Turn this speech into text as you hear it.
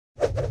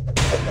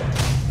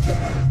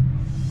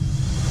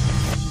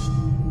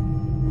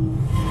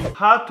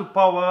how to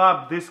power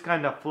up this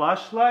kind of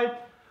flashlight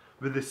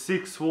with a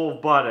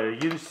 6-volt battery.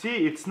 You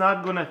see, it's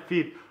not gonna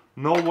fit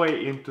no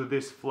way into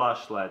this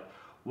flashlight.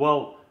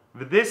 Well,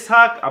 with this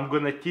hack, I'm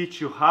gonna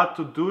teach you how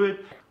to do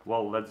it.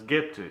 Well, let's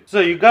get to it.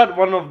 So you got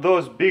one of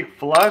those big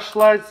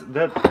flashlights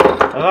that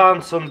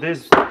runs on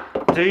these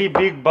 3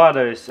 big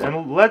batteries,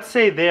 and let's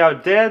say they are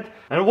dead.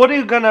 And what are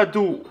you gonna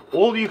do?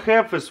 All you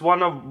have is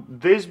one of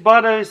these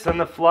batteries and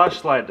a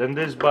flashlight, and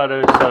these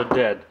batteries are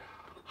dead.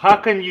 How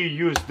can you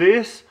use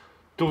this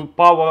to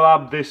power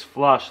up this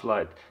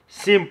flashlight?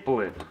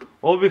 Simply,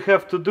 all we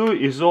have to do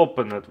is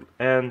open it,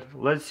 and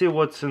let's see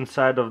what's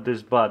inside of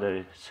these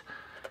batteries.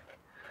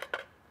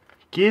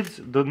 Kids,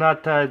 do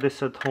not try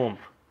this at home.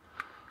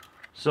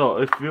 So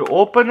if we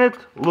open it,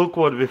 look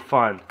what we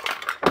find.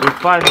 We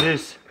find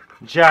these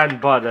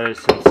giant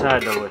batteries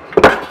inside of it.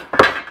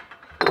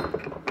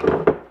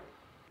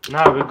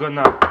 Now we're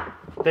gonna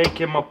take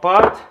them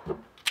apart,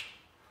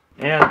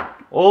 and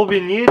all we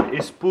need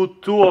is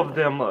put 2 of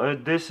them.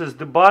 This is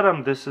the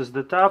bottom, this is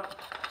the top.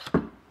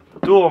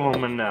 2 of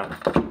them in there.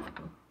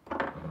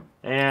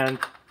 And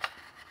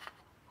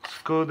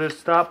screw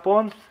this top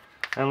on,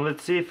 and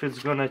let's see if it's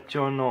gonna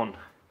turn on.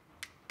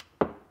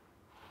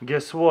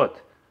 Guess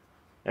what?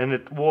 And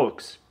it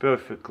works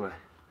perfectly.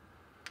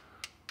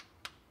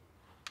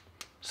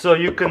 So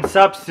you can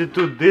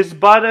substitute this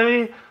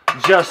battery,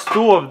 just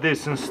 2 of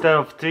this instead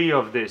of 3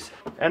 of this.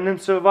 And in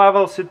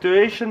survival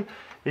situation,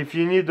 if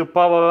you need to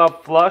power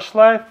up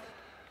flashlight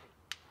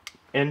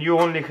and you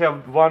only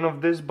have 1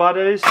 of these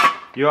batteries,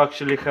 you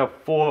actually have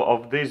 4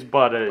 of these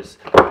batteries,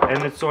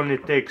 and it only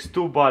takes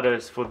 2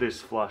 batteries for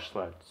this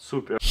flashlight.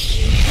 Super.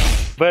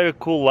 Very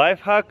cool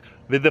life hack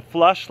with a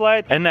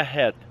flashlight and a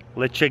head.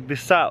 Let's check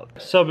this out.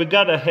 So we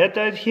got a head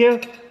right here,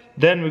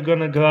 then we're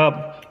gonna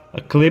grab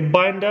a clip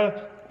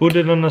binder, put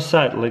it on the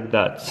side like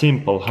that.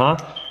 Simple, huh?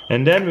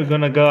 And then we're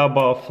gonna grab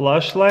our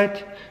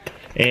flashlight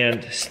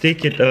and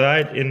stick it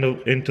right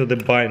into the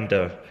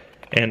binder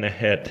and a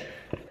head.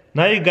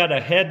 Now you got a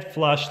head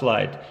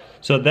flashlight.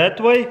 So that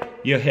way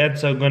your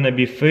hands are gonna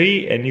be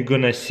free and you're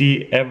gonna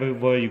see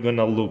everywhere you're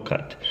gonna look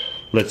at.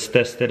 Let's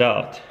test it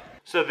out.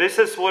 So this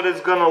is what it's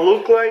gonna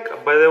look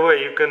like. By the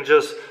way, you can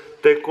just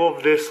take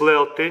off this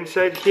little thing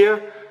right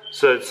here,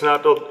 so it's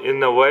not in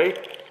the way.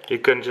 You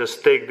can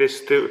just take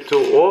this two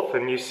off,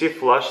 and you see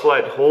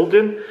flashlight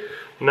holding.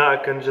 Now I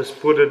can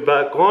just put it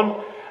back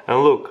on,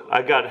 and look,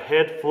 I got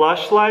head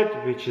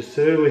flashlight, which is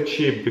really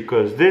cheap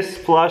because this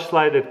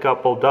flashlight at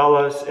couple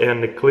dollars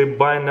and the clip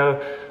binder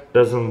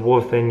doesn't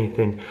worth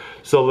anything.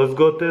 So let's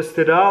go test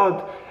it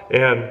out.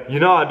 And you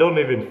know, I don't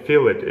even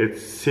feel it. It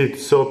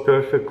sits so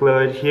perfectly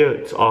right here.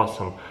 It's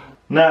awesome.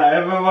 Now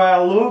everywhere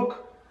I look,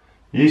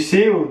 you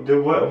see,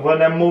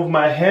 when I move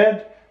my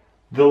head,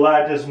 the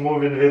light is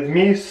moving with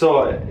me.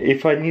 So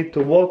if I need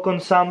to work on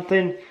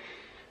something,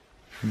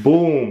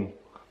 boom,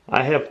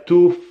 I have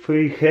 2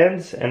 free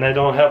hands and I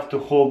don't have to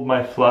hold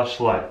my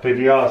flashlight.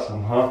 Pretty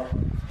awesome, huh?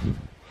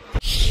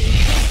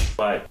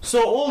 So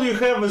all you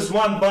have is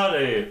 1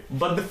 battery,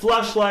 but the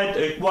flashlight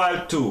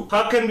requires 2.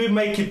 How can we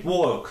make it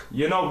work?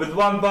 You know, with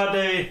 1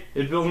 battery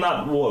it will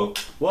not work.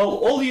 Well,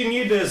 all you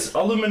need is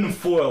aluminum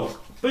foil.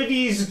 Pretty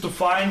easy to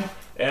find,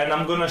 and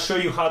I'm gonna show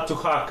you how to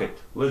hack it.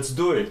 Let's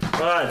do it.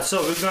 Alright,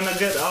 so we're gonna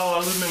get our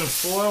aluminum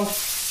foil.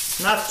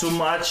 Not too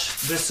much,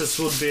 this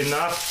would be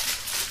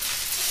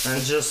enough.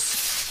 And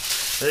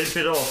just rip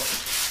it off.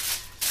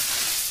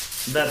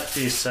 That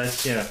piece right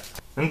here.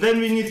 And then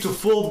we need to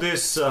fold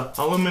this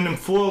aluminum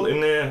foil in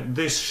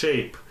this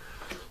shape.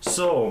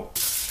 So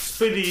it's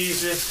pretty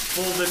easy.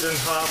 Fold it in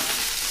half,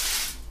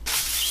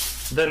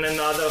 then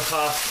another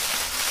half,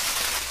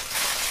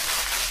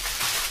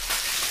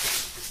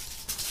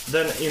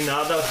 then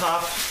another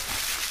half.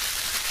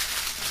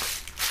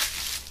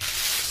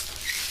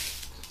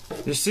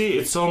 You see,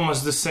 it's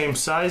almost the same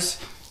size.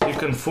 You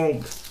can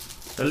fold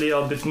a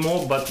little bit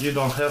more, but you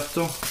don't have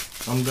to.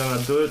 I'm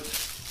gonna do it.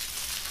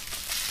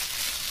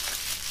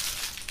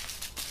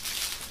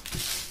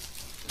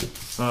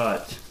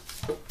 Alright,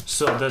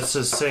 so that's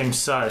the same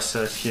size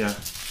right here.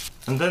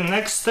 And then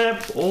next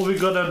step, all we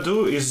gotta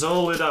do is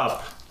roll it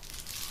up.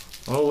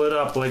 Roll it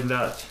up like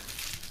that.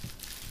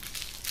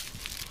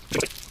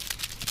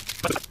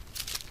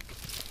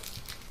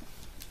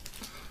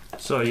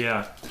 So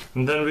yeah,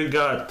 and then we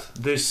got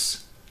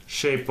this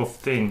shape of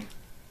thing.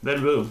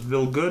 That will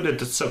feel good.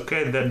 It's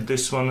okay that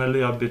this one a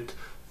little bit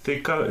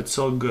thicker, it's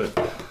all good.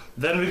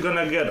 Then we're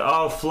gonna get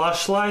our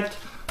flashlight,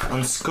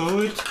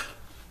 unscrew it,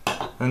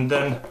 and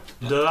then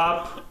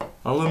drop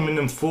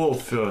aluminum foil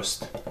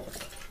first.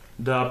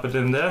 Drop it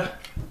in there.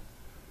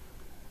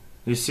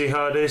 You see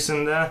how it is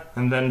in there?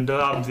 And then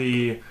drop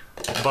the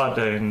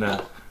battery in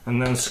there.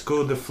 And then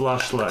screw the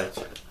flashlight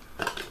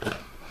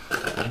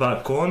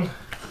back on.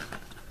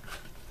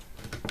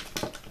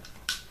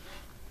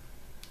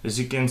 As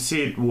you can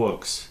see, it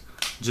works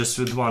just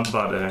with 1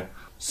 battery.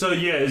 So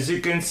yeah, as you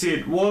can see,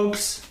 it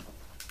works.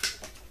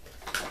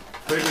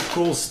 Pretty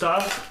cool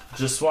stuff.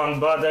 Just 1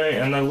 battery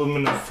and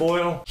aluminum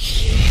foil.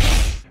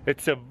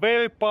 It's a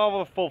very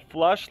powerful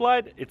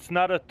flashlight. It's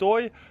not a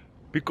toy,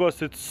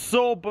 because it's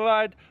so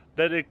bright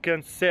that it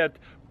can set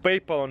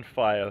paper on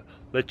fire.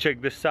 Let's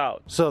check this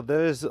out. So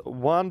there is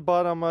one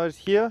button right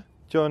here,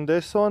 turn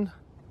this on,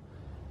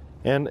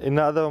 and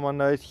another one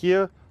right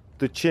here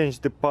to change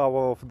the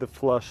power of the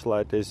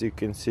flashlight. As you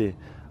can see,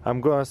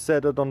 I'm gonna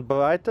set it on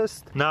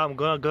brightest. Now I'm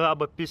gonna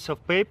grab a piece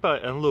of paper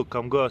and look,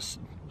 I'm gonna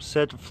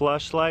set a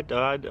flashlight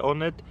right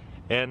on it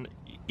and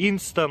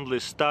instantly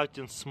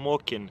starting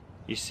smoking.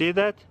 You see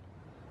that?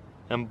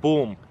 And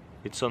boom,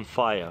 it's on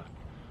fire.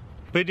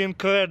 Pretty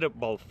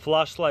incredible.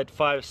 Flashlight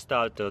fire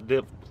starter.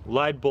 The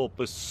light bulb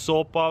is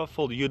so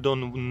powerful you do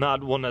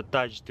not want to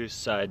touch this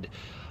side.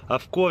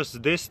 Of course,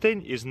 this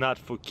thing is not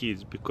for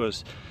kids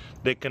because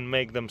they can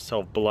make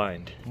themselves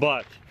blind.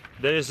 But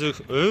there is a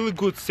really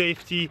good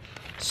safety,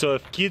 so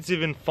if kids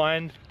even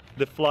find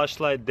the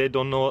flashlight, they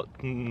don't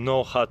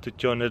know how to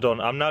turn it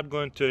on. I'm not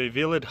going to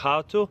reveal it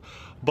how to,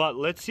 but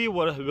let's see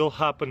what will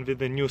happen with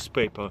the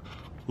newspaper.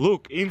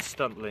 Look,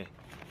 instantly.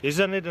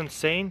 Isn't it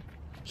insane?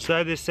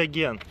 Try this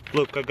again.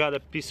 Look, I got a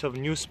piece of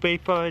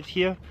newspaper right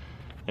here,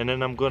 and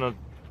then I'm gonna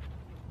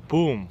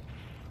boom,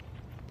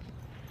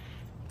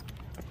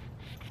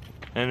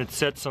 and it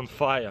sets on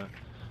fire.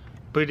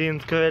 Pretty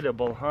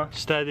incredible, huh?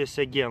 Try this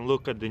again.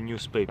 Look at the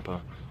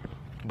newspaper.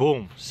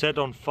 Boom, set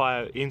on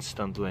fire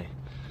instantly.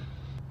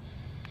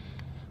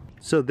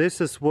 So this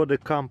is what the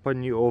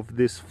company of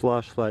this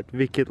flashlight,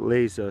 Wicked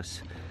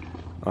Lasers,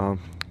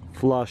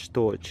 flash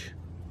torch.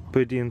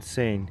 Pretty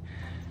insane.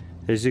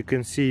 As you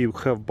can see, you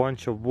have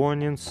bunch of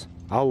warnings.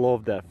 I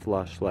love that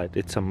flashlight,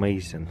 it's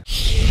amazing.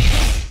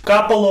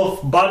 Couple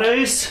of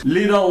batteries,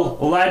 little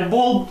light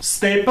bulb,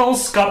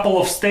 staples, couple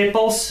of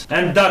staples,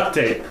 and duct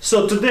tape.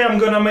 So today I'm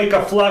gonna make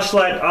a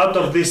flashlight out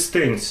of these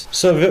things.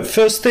 So the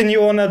first thing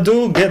you wanna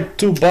do, get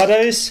 2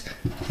 batteries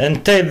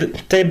and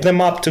tape them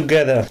up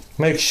together.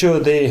 Make sure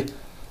they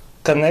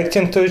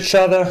connecting to each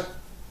other.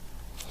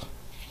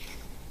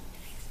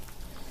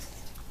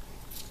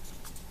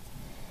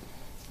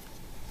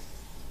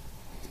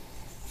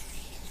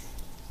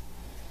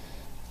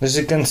 As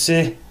you can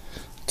see,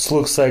 it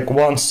looks like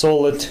one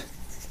solid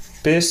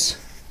piece.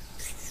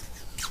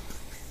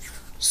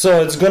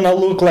 So it's gonna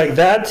look like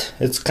that.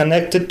 It's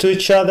connected to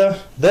each other.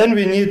 Then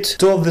we need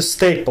 2 of the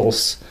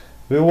staples.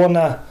 We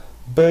wanna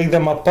break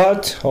them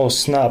apart. Oh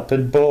snap,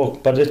 it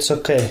broke, but it's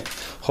okay.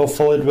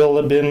 Hopefully it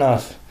will be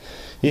enough.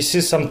 You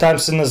see,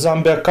 sometimes in a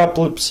zombie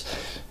apocalypse,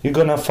 you're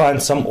gonna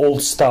find some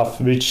old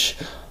stuff which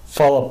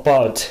fall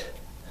apart.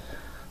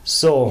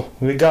 So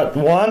we got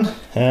 1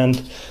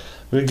 and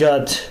we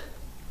got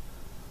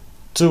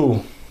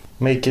 2.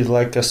 Make it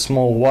like a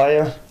small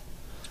wire,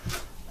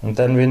 and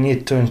then we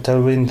need to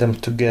intertwine them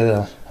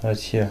together right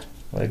here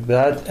like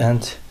that,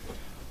 and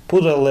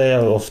put a layer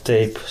of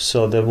tape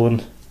so they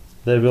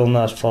will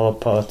not fall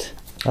apart.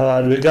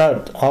 Alright, we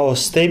got our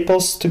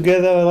staples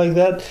together like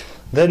that.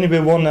 Then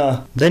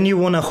you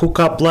wanna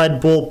hook up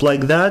light bulb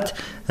like that,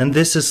 and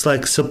this is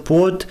like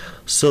support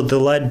so the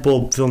light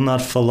bulb will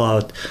not fall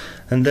out.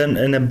 And then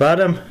in the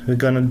bottom we're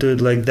gonna do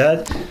it like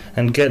that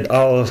and get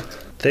our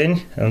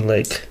thing and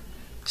like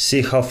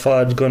see how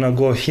far it's gonna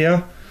go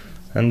here,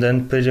 and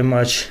then pretty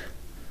much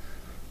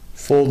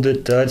fold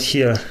it right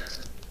here.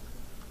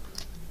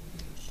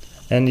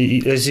 And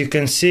as you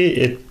can see,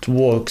 it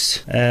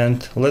works.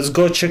 And let's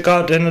go check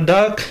out in the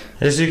dark.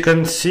 As you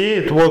can see,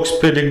 it works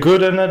pretty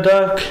good in the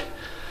dark.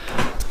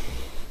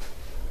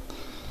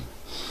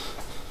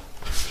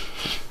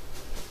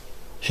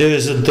 Here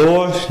is a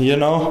door, you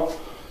know,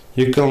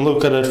 you can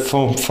look at it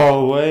from far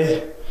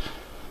away.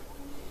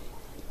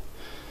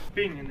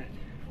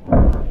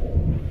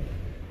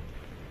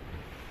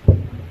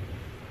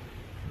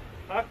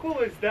 How cool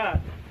is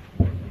that?